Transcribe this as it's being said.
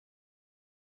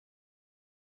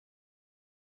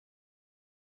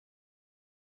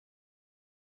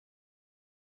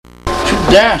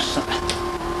There's.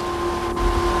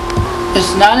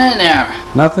 It's not in there.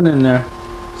 Nothing in there.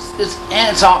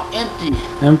 It's all empty.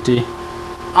 Empty.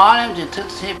 All empty. Took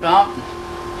the tape out.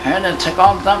 And then took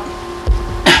all them.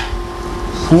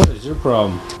 What is your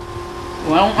problem?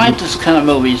 Well, I don't like this kind of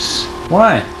movies.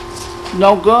 Why?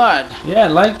 No good. Yeah, I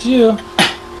liked you.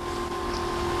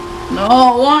 No,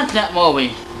 I want that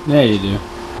movie. Yeah, you do.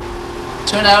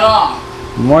 Turn that off.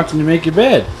 I'm watching you make your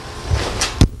bed.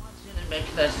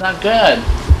 That's not good.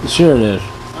 Sure it is.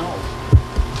 Oh.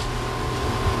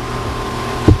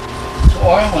 It's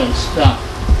oily stuff.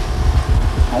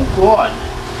 Oh God.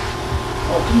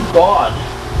 Oh good God.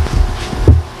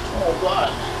 Oh God.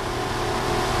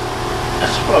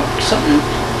 That's for something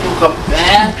you got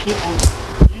bad people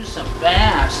do some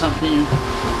bad something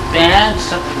there.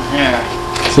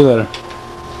 See you later.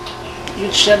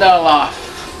 You shut that off.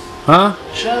 Huh?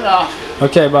 Shut it off.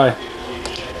 Okay, bye.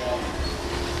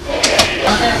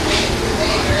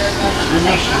 I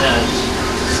know she does.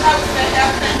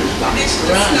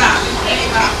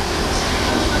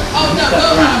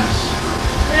 Runs.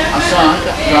 I saw I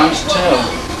got runs too.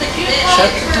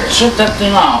 Shut that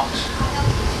thing out.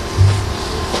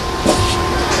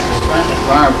 Run the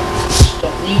garbage. Just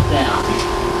don't need that.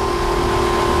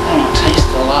 I don't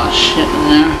taste a lot of shit in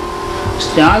there.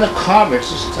 See all the cupboards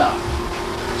and stuff.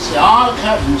 See all the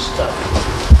cupboards and stuff.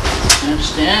 You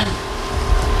understand?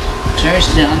 Terry's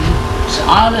down. See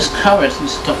all this cupboards and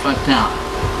stuff like that.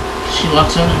 She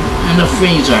looks in the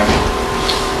freezer.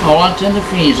 I looked in the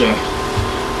freezer.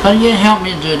 How do you help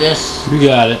me do this? You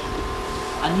got it.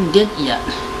 I didn't get it yet.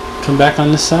 Come back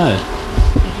on this side.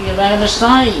 You can get back on the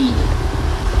side.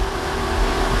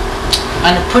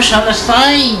 And push on the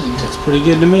side. That's pretty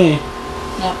good to me.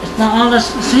 No, it's not on the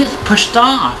see, it's pushed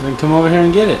off. Then come over here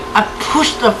and get it. I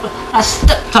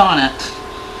stepped on it.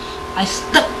 I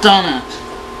stepped on it.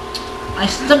 I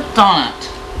stepped on it.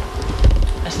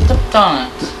 I stepped on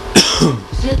it.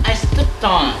 See, I stepped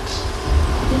on it.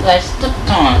 See, I stepped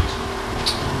on it.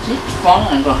 See, it's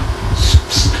falling and go.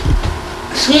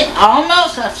 See,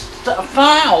 almost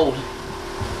fouled.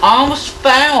 Almost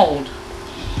fouled.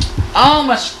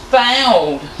 Almost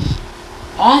fouled.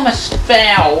 Almost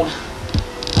failed.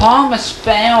 Almost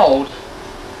failed.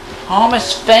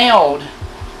 Almost failed.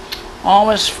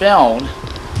 Almost failed.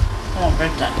 I'm gonna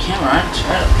break that camera and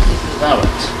tear the pieces of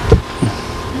it.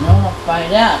 You know, I'll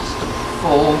find out,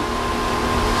 fool.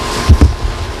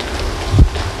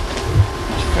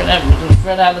 Let's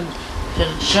spread out to the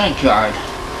junkyard.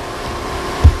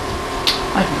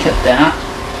 I can cut that.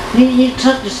 You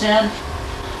tuck this in.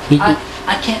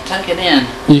 I can't tuck it in.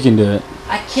 You can do it.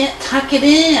 I can't tuck it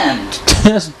in.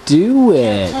 Just do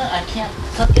it. I can't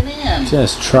tuck it in.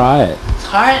 Just try it.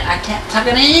 Try it. I can't tuck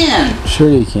it in. Sure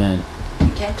you can. I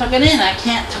can't tuck it in. I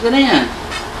can't tuck it in.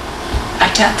 I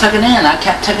can't tuck it in. I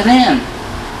can't tuck it in.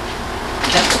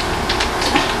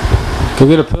 Go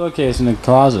get a pillowcase in the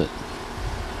closet.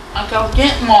 I'll go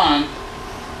get one.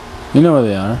 You know where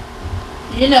they are.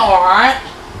 You know, alright?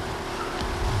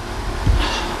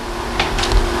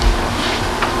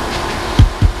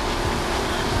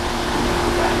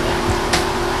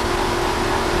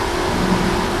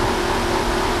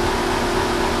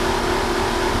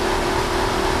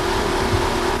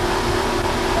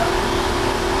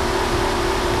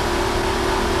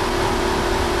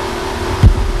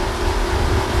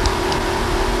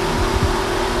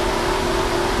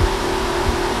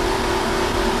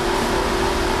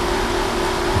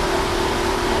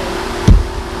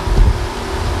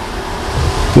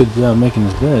 Good job making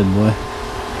this bed, boy.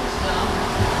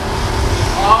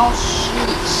 Oh,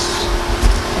 sheets.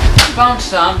 Found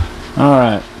some.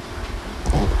 Alright.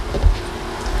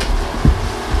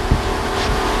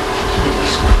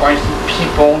 Jesus Christ,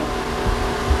 people.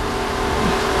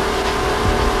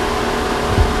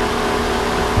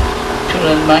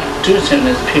 Doing like do something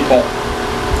to these people.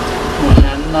 When I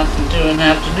have nothing to do and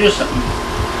have to do something.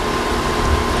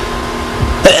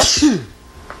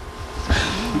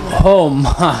 Oh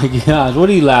my gosh, what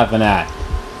are you laughing at?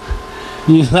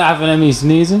 You laughing at me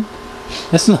sneezing?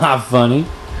 That's not funny.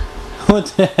 What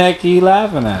the heck are you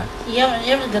laughing at? You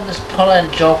ever done this pull-in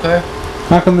joker?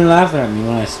 How come you're laughing at me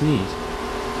when I sneeze?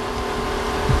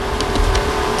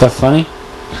 Is that funny?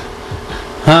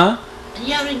 Huh?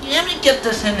 You ever get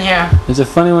this in here? Is it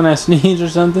funny when I sneeze or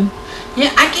something?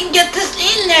 Yeah, I can get this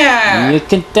in there. You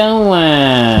can do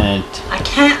it. I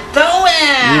can't do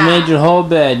it. You made your whole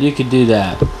bed. You could do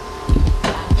that.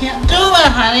 I can't do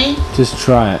it, honey. Just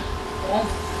try it. Well,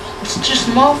 it's just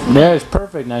small for me. There, it's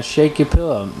perfect. Now shake your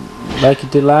pillow like you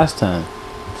did last time.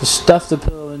 Just stuff the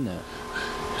pillow in there.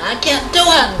 I can't do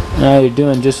it. No, you're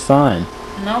doing just fine.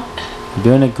 Nope. You're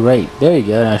doing it great. There you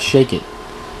go. Now shake it.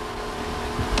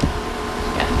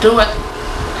 Do it.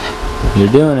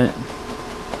 You're doing it.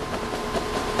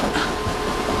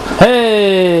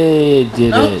 Hey,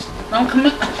 did it. No, come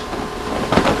in.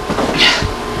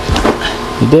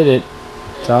 You did it.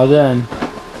 It's all done.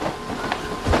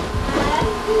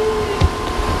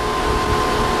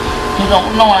 You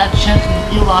don't know that shit.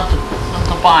 You have to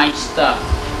buy stuff.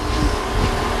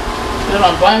 You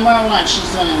don't buy more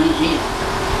lunches than he.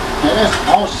 And this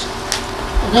pulse.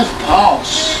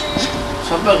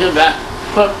 So look at that.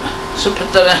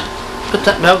 Put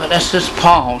that milk in this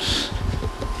pulse.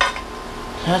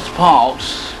 That's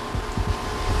pulse.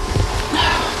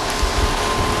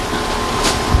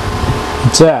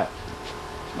 What's that?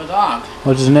 My dog.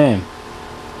 What's his name?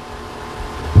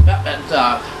 Batman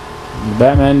dog. The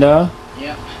Batman dog?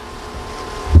 Yep.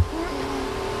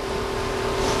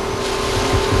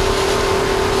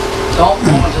 Don't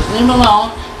want just leave him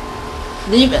alone.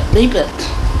 Leave it.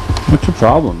 What's your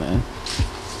problem, man?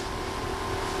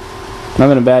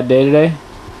 Having a bad day today?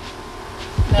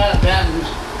 Not a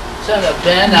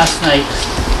bad last night.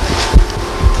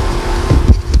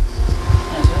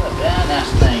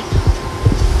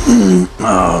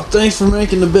 Oh, thanks for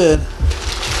making the bed.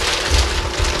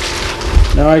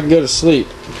 Now I can go to sleep.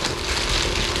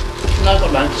 I'm not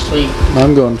going back to sleep.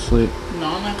 I'm going to sleep. No,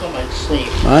 I'm not going back to sleep.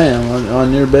 I am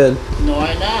on your bed. No,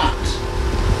 I'm not.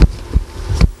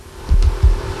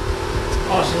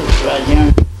 Also, it's right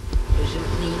here. You should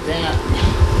need that.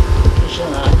 You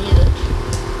should not need it.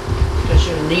 You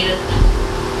should need it.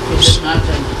 You should not.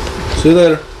 See you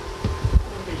later.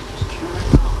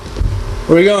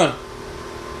 Where are you going?